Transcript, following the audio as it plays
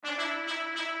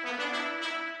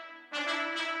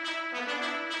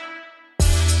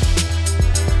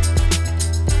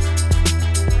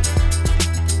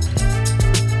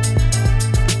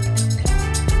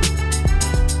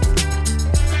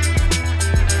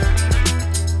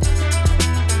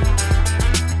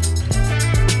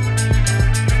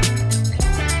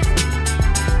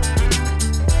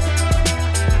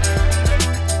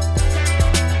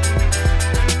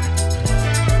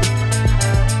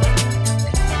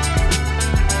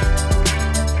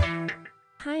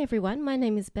everyone, my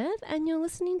name is Bev and you're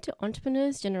listening to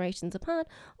Entrepreneurs Generations Apart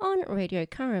on Radio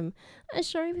Currum, a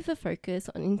show with a focus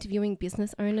on interviewing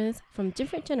business owners from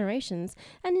different generations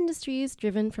and industries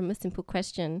driven from a simple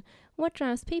question: what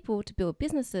drives people to build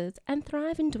businesses and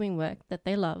thrive in doing work that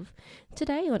they love?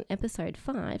 Today on episode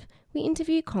 5, we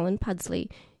interview Colin Pudsley,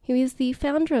 who is the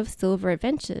founder of Silver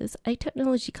Adventures, a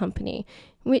technology company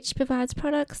which provides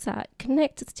products that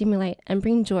connect, stimulate and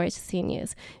bring joy to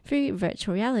seniors through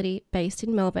virtual reality based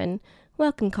in Melbourne.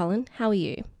 Welcome, Colin. How are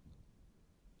you?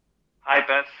 Hi,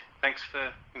 Beth. Thanks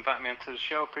for inviting me onto the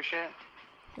show. Appreciate it.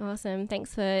 Awesome.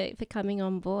 Thanks for coming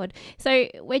on board. So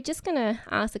we're just going to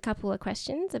ask a couple of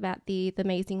questions about the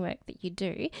amazing work that you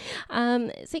do.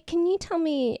 So can you tell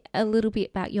me a little bit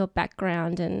about your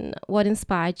background and what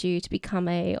inspired you to become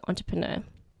an entrepreneur?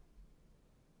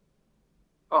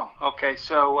 Oh, okay.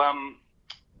 So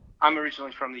I'm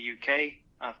originally from the UK.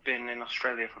 I've been in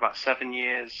Australia for about 7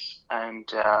 years and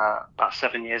about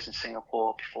 7 years in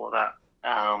Singapore before that.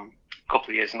 A couple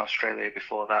of years in Australia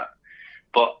before that.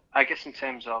 But I guess in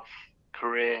terms of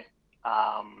career,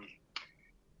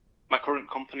 my current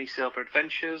company, Silver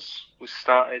Adventures, was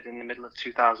started in the middle of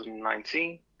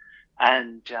 2019.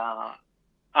 And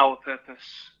our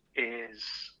purpose is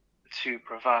to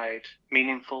provide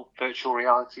meaningful virtual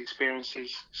reality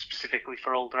experiences, specifically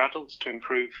for older adults, to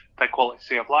improve their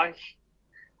quality of life.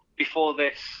 Before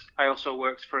this, I also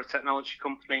worked for a technology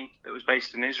company that was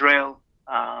based in Israel,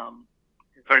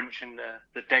 very much in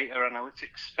the data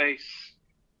analytics space.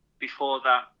 Before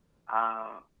that,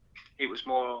 it was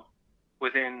more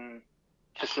within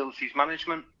facilities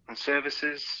management and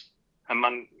services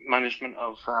and management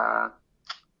of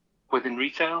within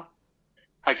retail.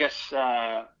 I guess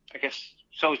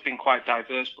it's always been quite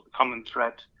diverse, but the common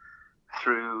thread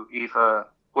through either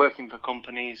working for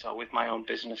companies or with my own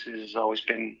businesses has always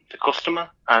been the customer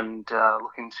and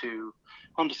looking to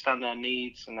understand their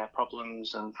needs and their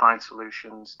problems and find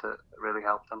solutions that really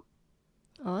help them.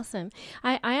 Awesome.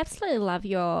 I absolutely love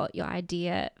your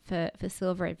idea for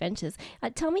Silver Adventures.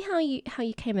 Tell me how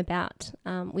you came about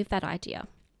with that idea.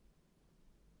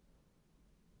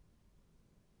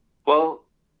 Well,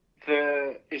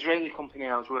 the Israeli company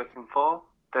I was working for,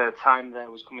 the time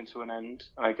there was coming to an end.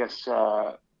 I guess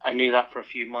I knew that for a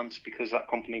few months because that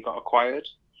company got acquired.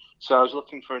 So I was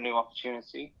looking for a new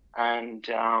opportunity, and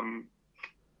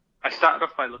I started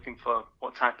off by looking for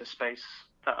what type of space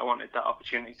that I wanted that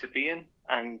opportunity to be in.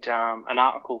 And an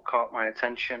article caught my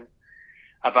attention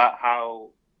about how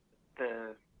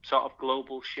the sort of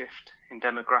global shift in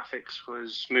demographics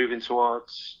was moving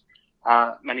towards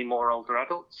many more older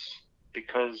adults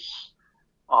because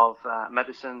of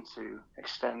medicine to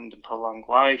extend and prolong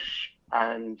life.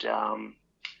 And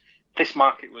this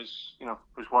market was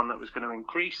one that was going to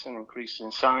increase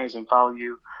in size and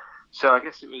value. So I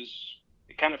guess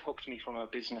it kind of hooked me from a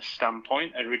business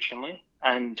standpoint originally.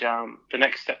 And the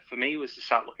next step for me was to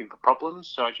start looking for problems.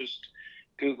 So I just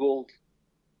Googled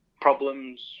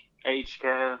problems, aged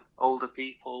care, older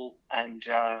people, and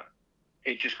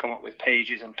it just come up with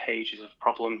pages and pages of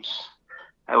problems,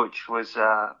 which was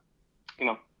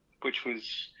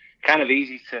kind of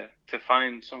easy to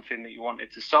find something that you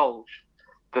wanted to solve.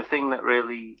 The thing that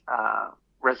really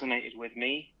resonated with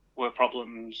me were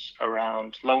problems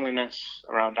around loneliness,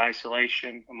 around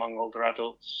isolation among older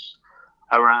adults,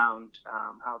 around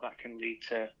how that can lead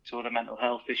to other mental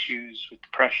health issues with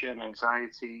depression,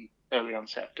 anxiety, early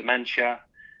onset of dementia.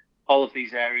 All of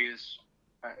these areas,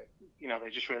 they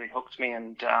just really hooked me,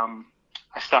 and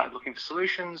I started looking for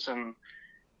solutions. And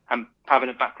having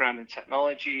a background in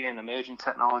technology and emerging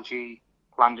technology,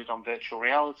 landed on virtual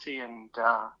reality, and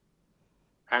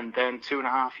then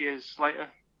 2.5 years later,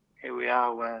 here we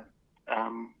are, where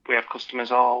we have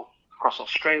customers all across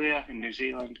Australia, in New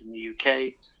Zealand, in the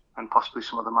UK, and possibly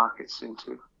some other markets soon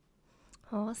too.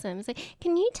 Awesome. So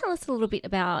can you tell us a little bit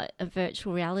about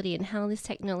virtual reality and how this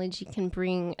technology can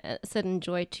bring a certain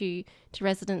joy to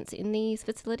residents in these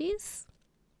facilities?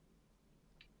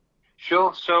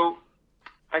 Sure. So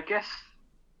I guess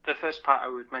the first part I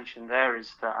would mention there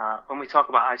is that when we talk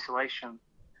about isolation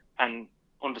and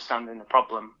understanding the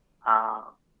problem,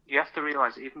 you have to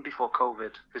realize that even before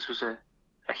COVID, this was a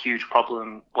huge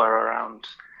problem where around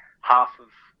half of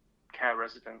care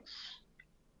residents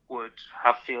would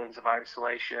have feelings of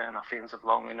isolation or feelings of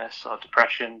loneliness or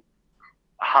depression.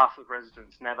 Half of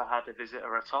residents never had a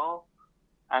visitor at all.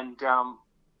 And I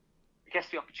guess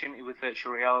the opportunity with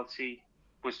virtual reality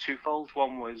was twofold.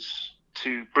 One was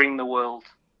to bring the world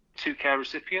to care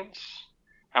recipients,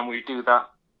 and we do that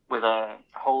with a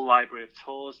whole library of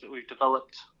tours that we've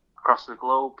developed across the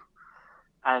globe.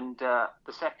 And the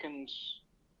second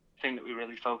thing that we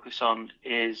really focus on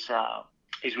is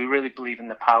is we really believe in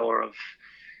the power of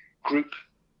group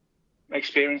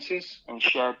experiences and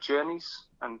shared journeys,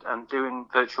 and doing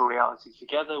virtual reality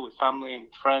together with family and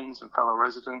friends and fellow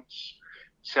residents.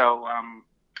 So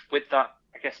with that,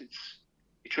 I guess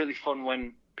it's really fun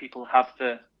when people have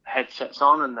the headsets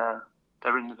on and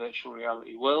they're in the virtual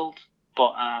reality world.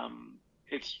 But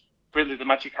it's really, the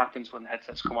magic happens when the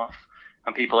headsets come off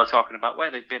and people are talking about where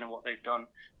they've been and what they've done.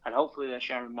 And hopefully they're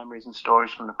sharing memories and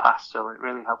stories from the past. So it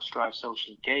really helps drive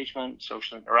social engagement,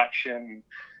 social interaction,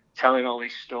 telling all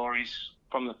these stories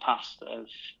from the past that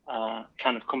have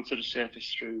kind of come to the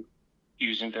surface through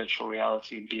using virtual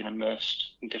reality and being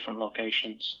immersed in different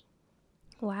locations.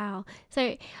 Wow.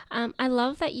 So I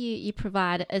love that you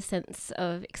provide a sense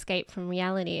of escape from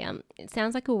reality. It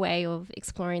sounds like a way of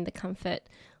exploring the comfort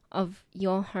of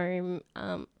your home,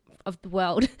 of the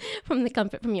world, from the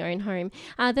comfort from your own home.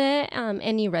 Are there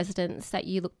any residents that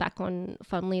you look back on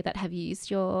fondly that have used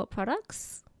your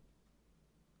products?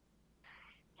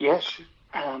 Yes,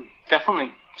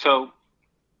 definitely. So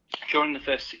during the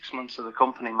first 6 months of the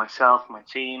company, myself, my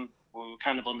team, we were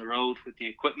kind of on the road with the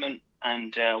equipment,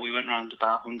 and we went around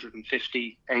about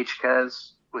 150 aged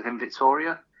cares within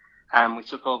Victoria, and we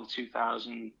took over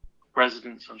 2,000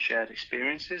 residents on shared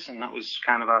experiences, and that was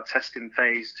kind of our testing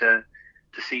phase to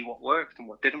see what worked and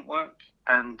what didn't work.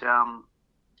 And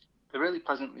the really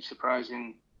pleasantly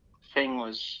surprising thing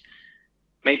was,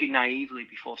 maybe naively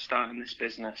before starting this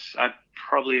business, I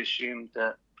probably assumed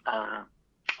that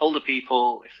older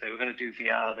people, if they were going to do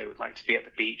VR, they would like to be at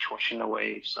the beach watching the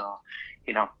waves, or,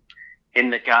 in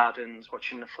the gardens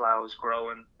watching the flowers grow.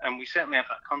 And we certainly have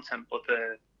that content, but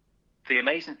the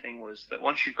amazing thing was that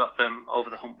once you got them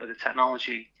over the hump with the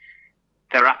technology,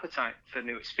 their appetite for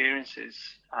new experiences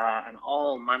and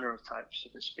all manner of types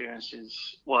of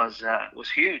experiences was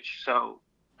huge. So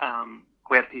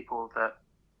we had people that,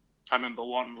 I remember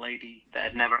one lady that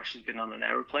had never actually been on an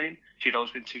aeroplane. She'd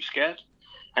always been too scared,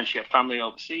 and she had family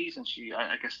overseas, and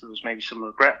I guess there was maybe some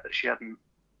regret that she hadn't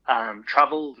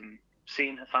travelled and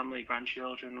seen her family,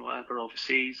 grandchildren, or whatever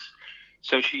overseas.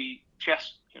 So she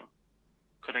asked,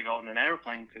 could I go on an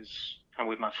aeroplane? Because I'm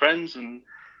with my friends, and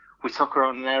we took her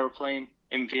on an aeroplane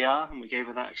in VR, and we gave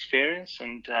her that experience,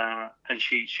 and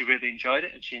she really enjoyed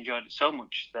it, and she enjoyed it so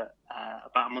much that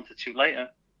about a month or two later,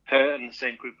 her and the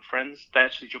same group of friends, they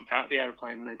actually jumped out of the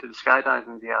aeroplane and they did a skydiving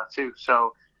in VR too.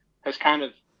 So it's kind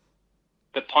of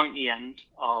the pointy end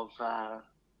of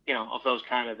of those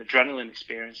kind of adrenaline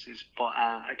experiences. But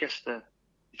I guess the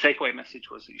takeaway message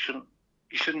was that you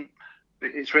shouldn't.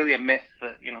 It's really a myth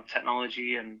that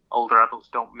technology and older adults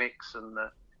don't mix, and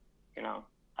that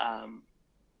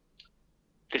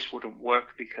this wouldn't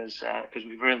work, because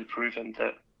we've really proven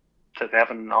that they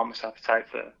have an enormous appetite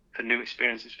for new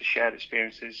experiences, for shared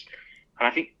experiences. And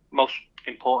I think most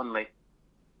importantly,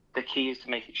 the key is to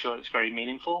making sure it's very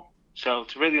meaningful. So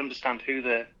to really understand who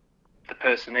the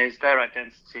person is, their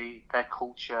identity, their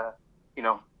culture,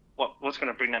 what's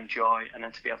going to bring them joy, and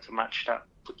then to be able to match that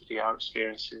with the VR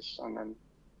experiences. And then,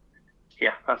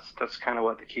 that's kind of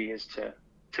what the key is,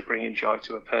 to bringing joy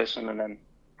to a person and then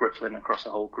rippling across a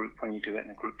whole group when you do it in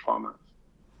a group format.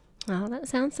 Oh, that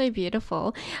sounds so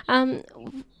beautiful.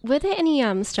 Were there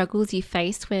any struggles you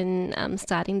faced when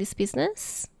starting this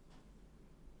business?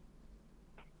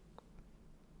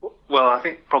 Well, I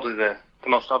think probably the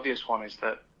most obvious one is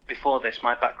that before this,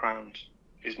 my background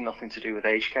is nothing to do with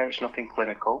aged care. It's nothing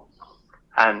clinical.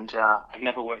 And I've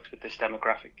never worked with this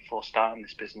demographic before starting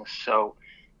this business. So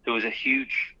there was a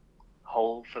huge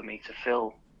hole for me to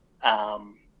fill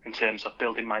in terms of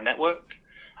building my network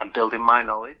and building my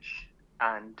knowledge.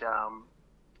 And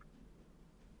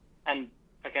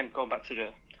again, going back to the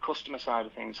customer side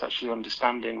of things, actually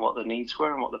understanding what the needs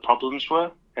were and what the problems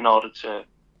were in order to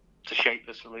shape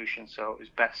the solution so it was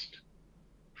best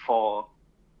for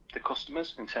the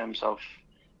customers in terms of,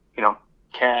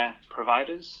 care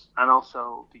providers, and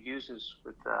also the users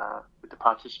with the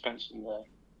participants and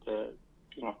the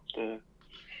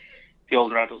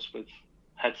older adults with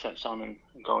headsets on and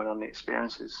going on the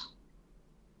experiences.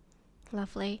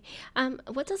 Lovely.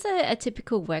 What does a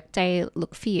typical workday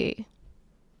look for you?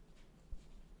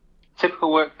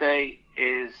 Typical workday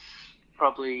is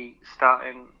probably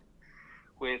starting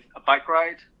with a bike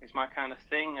ride is my kind of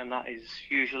thing, and that is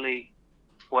usually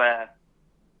where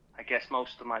I guess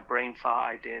most of my brain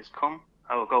fart ideas come.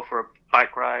 I will go for a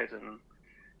bike ride, and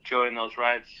during those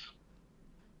rides,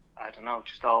 I don't know,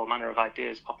 just all manner of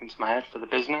ideas pop into my head for the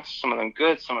business. Some of them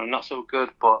good, some of them not so good,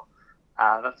 but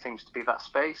that seems to be that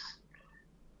space.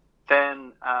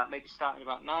 Then maybe starting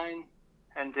about 9,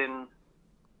 ending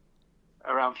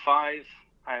around 5.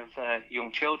 I have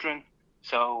young children,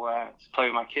 so play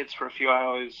with my kids for a few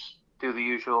hours, do the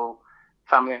usual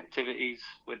family activities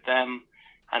with them.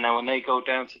 And then when they go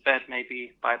down to bed,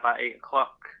 maybe by about 8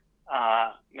 o'clock,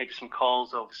 maybe some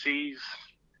calls overseas,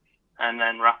 and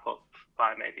then wrap up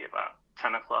by maybe about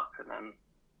 10 o'clock,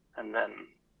 and then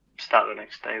start the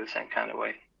next day the same kind of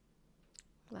way.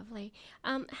 Lovely.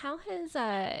 How has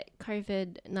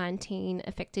COVID-19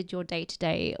 affected your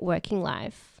day-to-day working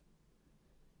life?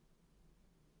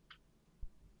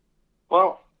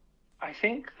 Well, I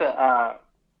think that a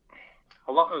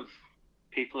lot of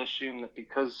people assume that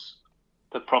because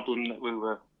the problem that we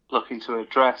were looking to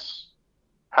address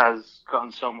has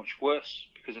gotten so much worse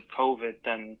because of COVID,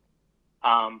 then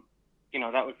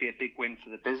that would be a big win for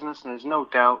the business. And there's no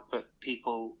doubt that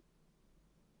people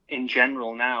in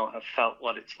general now have felt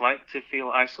what it's like to feel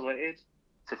isolated,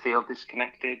 to feel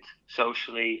disconnected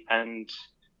socially, and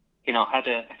had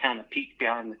a kind of peek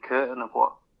behind the curtain of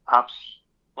what perhaps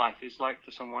life is like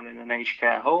for someone in an aged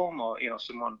care home, or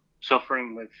someone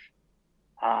suffering with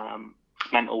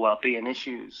mental well-being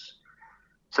issues.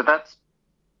 So that's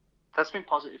been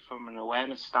positive from an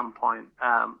awareness standpoint.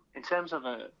 In terms of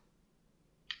a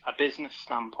business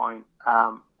standpoint,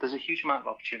 there's a huge amount of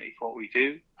opportunity for what we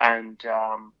do, and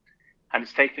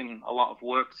it's taken a lot of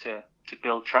work to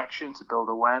build traction, to build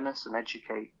awareness and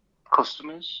educate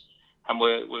customers. And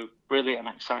we're really at an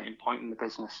exciting point in the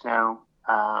business now,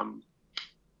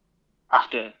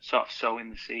 after sort of sowing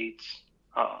the seeds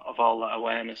of all that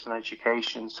awareness and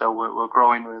education. So we're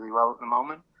growing really well at the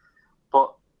moment.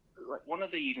 But one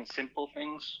of the even simple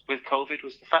things with COVID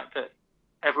was the fact that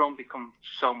everyone become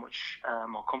so much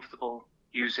more comfortable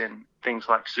using things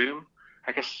like Zoom.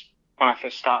 I guess when I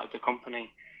first started the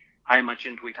company, I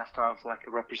imagined we'd have to have like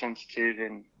a representative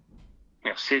in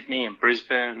Sydney and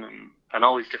Brisbane and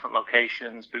all these different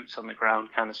locations, boots on the ground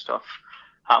kind of stuff.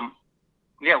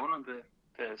 One of the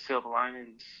silver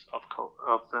linings of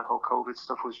the whole COVID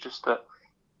stuff was just that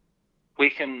we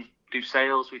can do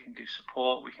sales, we can do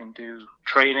support, we can do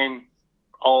training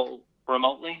all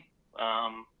remotely.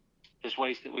 There's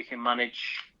ways that we can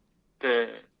manage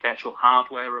the actual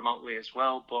hardware remotely as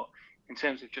well. But in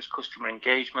terms of just customer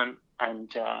engagement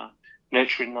and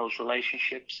nurturing those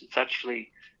relationships, it's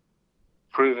actually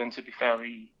proven to be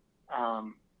fairly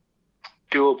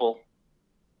doable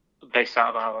based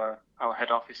out of our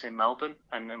head office in Melbourne.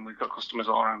 And then we've got customers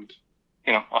all around,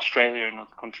 Australia and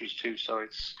other countries too. So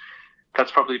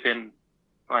that's probably been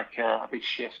like a big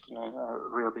shift and a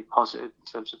real big positive in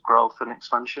terms of growth and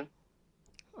expansion.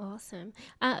 Awesome.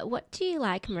 What do you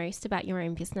like most about your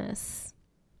own business?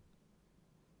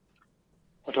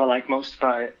 What do I like most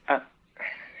about it?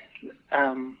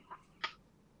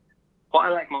 What I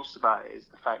like most about it is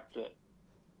the fact that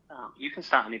you can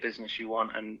start any business you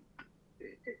want, and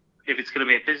if it's going to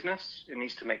be a business, it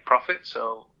needs to make profit.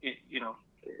 So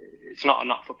it's not a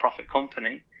not-for-profit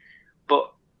company,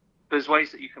 but there's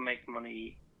ways that you can make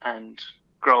money and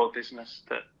grow a business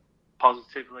that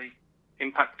positively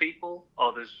impact people,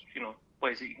 or there's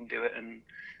ways that you can do it and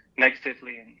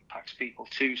negatively impacts people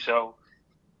too. So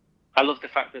I love the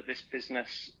fact that this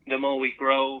business, the more we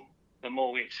grow, the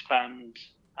more we expand,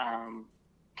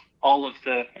 all of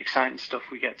the exciting stuff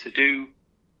we get to do,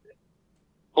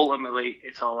 ultimately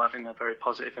it's all having a very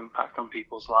positive impact on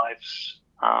people's lives.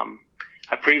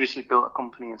 I previously built a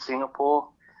company in Singapore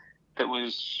that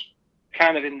was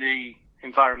kind of in the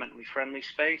environmentally friendly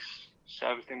space. So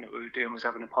everything that we were doing was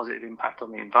having a positive impact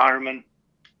on the environment.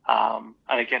 And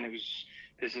again,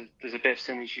 there's a bit of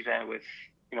synergy there with,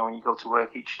 when you go to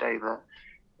work each day, that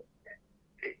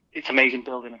it's amazing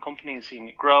building a company and seeing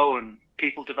it grow and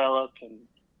people develop and,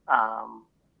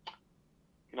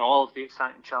 all of the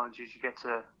exciting challenges you get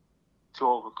to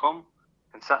overcome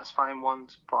and satisfying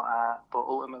ones. But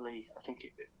ultimately, I think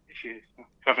if you're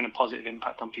having a positive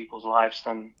impact on people's lives,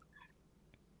 then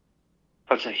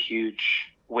that's a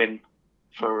huge win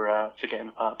for getting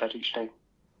up out of bed each day.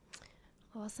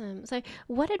 Awesome. So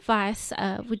what advice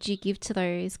would you give to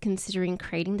those considering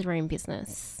creating their own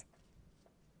business?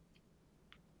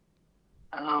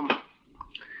 I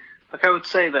would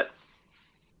say that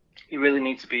you really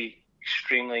need to be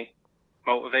extremely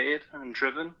motivated and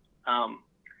driven.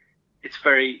 It's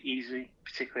very easy,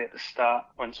 particularly at the start,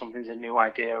 when something's a new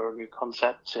idea or a new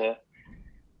concept,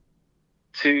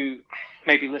 to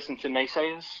maybe listen to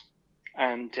naysayers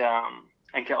and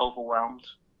get overwhelmed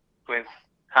with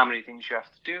how many things you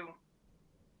have to do.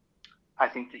 I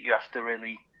think that you have to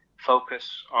really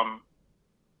focus on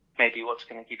maybe what's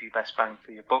going to give you best bang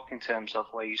for your buck in terms of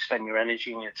where you spend your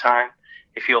energy and your time.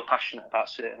 If you're passionate about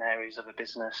certain areas of a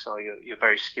business, or you're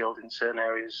very skilled in certain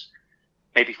areas,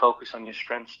 maybe focus on your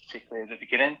strengths, particularly at the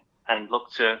beginning, and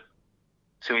look to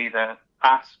either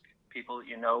ask people that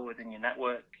you know within your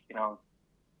network,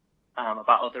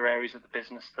 about other areas of the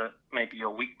business that maybe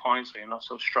your weak points or you're not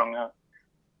so strong at,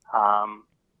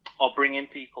 or bring in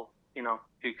people,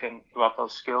 who have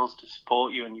those skills to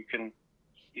support you, and you can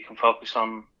focus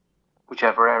on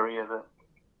whichever area that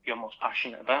you're most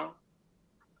passionate about.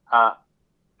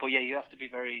 But yeah, you have to be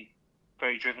very,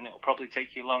 very driven. It'll probably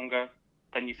take you longer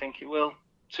than you think it will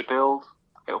to build.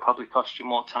 It'll probably cost you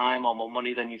more time or more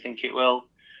money than you think it will.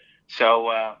 So,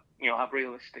 have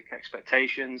realistic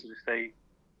expectations. If they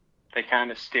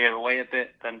kind of steer away a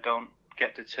bit, then don't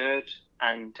get deterred.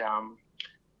 And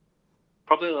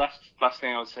probably the last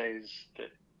thing I would say is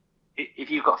that if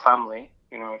you've got family,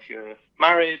 if you're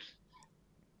married,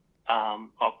 or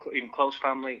even close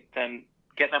family, then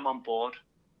get them on board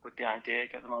with the idea,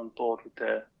 get them on board with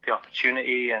the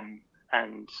opportunity and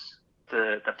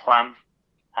the plan,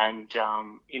 and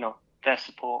their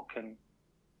support can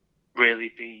really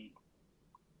be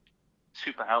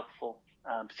super helpful,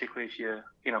 particularly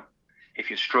if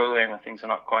you're struggling or things are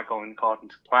not quite going according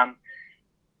to plan.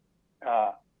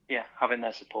 Having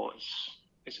their support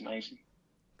is amazing.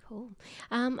 Cool.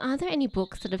 Are there any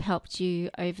books that have helped you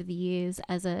over the years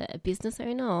as a business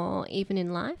owner or even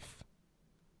in life?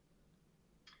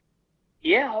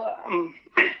 Yeah,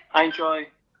 I enjoy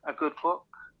a good book.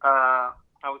 I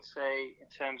would say in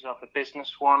terms of a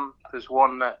business one, there's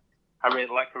one that I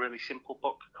really like, a really simple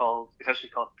book it's actually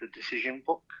called The Decision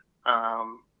Book.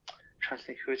 I'm trying to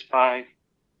think who it's by.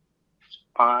 It's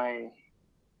by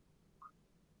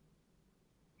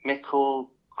Mikkel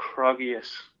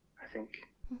Krogius, I think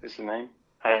is the name.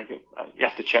 You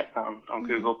have to check that on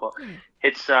Google, but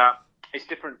it's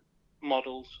different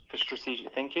models for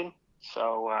strategic thinking.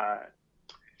 So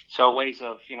ways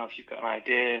of, if you've got an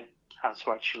idea, how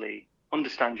to actually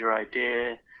understand your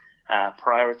idea,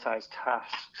 prioritize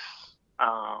tasks.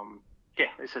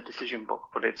 It's a decision book,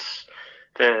 but it's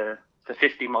the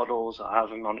 50 models or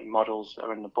however many models that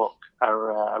are in the book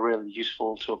are really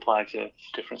useful to apply to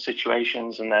different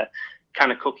situations, and they're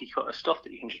kind of cookie cutter stuff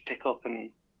that you can just pick up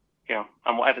and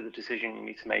whatever the decision you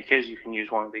need to make is, you can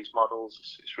use one of these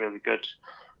models. It's really good.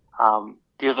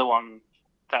 The other one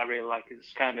that I really like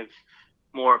is kind of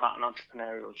more about an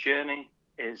entrepreneurial journey.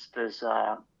 There's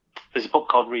a book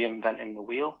called Reinventing the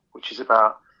Wheel, which is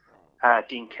about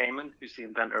Dean Kamen, who's the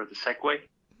inventor of the Segway,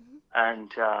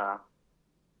 and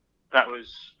that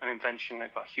was an invention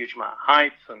that got a huge amount of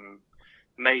hype and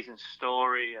amazing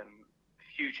story and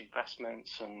huge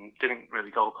investments, and didn't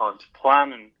really go according to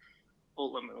plan, and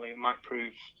ultimately it might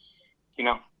prove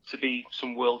to be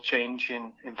some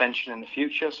world-changing invention in the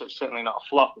future. So it's certainly not a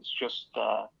flop. It's just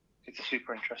it's a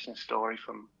super interesting story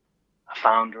from a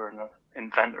founder and an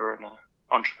inventor and an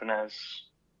entrepreneur's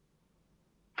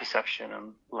perception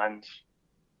and lens.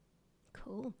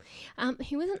 Cool.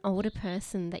 Who was an older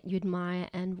person that you admire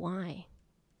and why?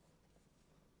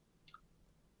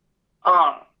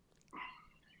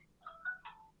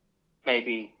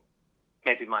 Maybe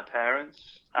my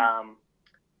parents.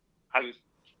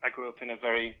 I grew up in a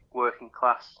very working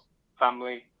class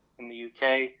family in the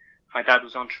UK. My dad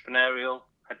was entrepreneurial,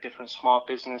 had different small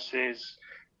businesses,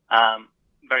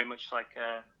 very much like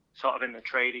sort of in the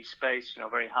tradie space,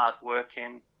 very hard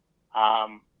working.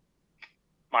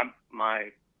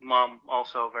 My mum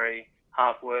also very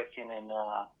hard working in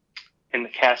the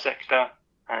care sector,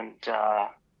 and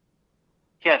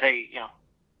they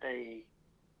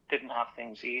didn't have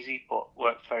things easy, but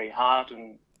worked very hard,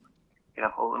 and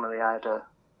ultimately I had a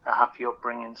happy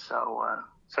upbringing. So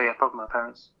probably my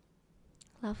parents.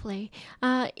 Lovely.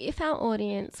 If our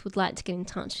audience would like to get in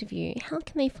touch with you, how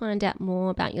can they find out more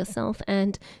about yourself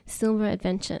and Silver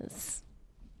Adventures?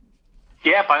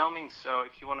 Yeah, by all means. So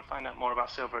if you want to find out more about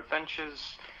Silver Adventures,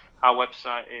 our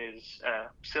website is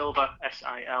silver,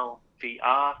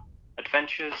 SILVR,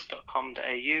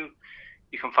 adventures.com.au.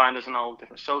 You can find us on all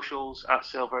different socials at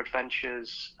Silver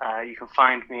Adventures. You can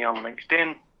find me on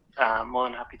LinkedIn. More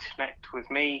than happy to connect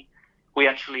with me. We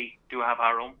actually do have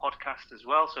our own podcast as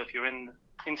well. So if you're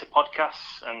into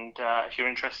podcasts and if you're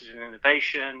interested in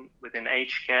innovation within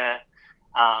aged care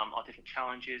or different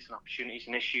challenges and opportunities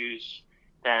and issues,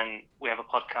 then we have a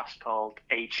podcast called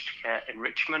Aged Care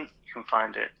Enrichment. You can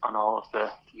find it on all of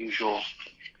the usual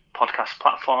podcast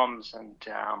platforms, and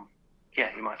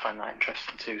you might find that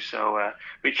interesting too. So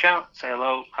reach out, say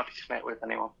hello, happy to connect with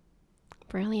anyone.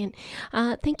 Brilliant.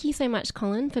 Thank you so much,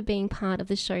 Colin, for being part of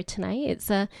the show today.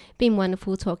 It's been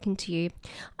wonderful talking to you.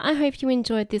 I hope you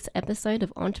enjoyed this episode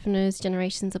of Entrepreneurs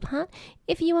Generations Apart.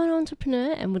 If you are an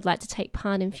entrepreneur and would like to take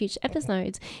part in future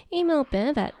episodes, email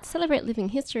Bev at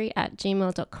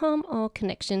celebratelivinghistory@gmail.com or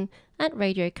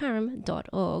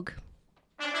connection@radiokaram.org.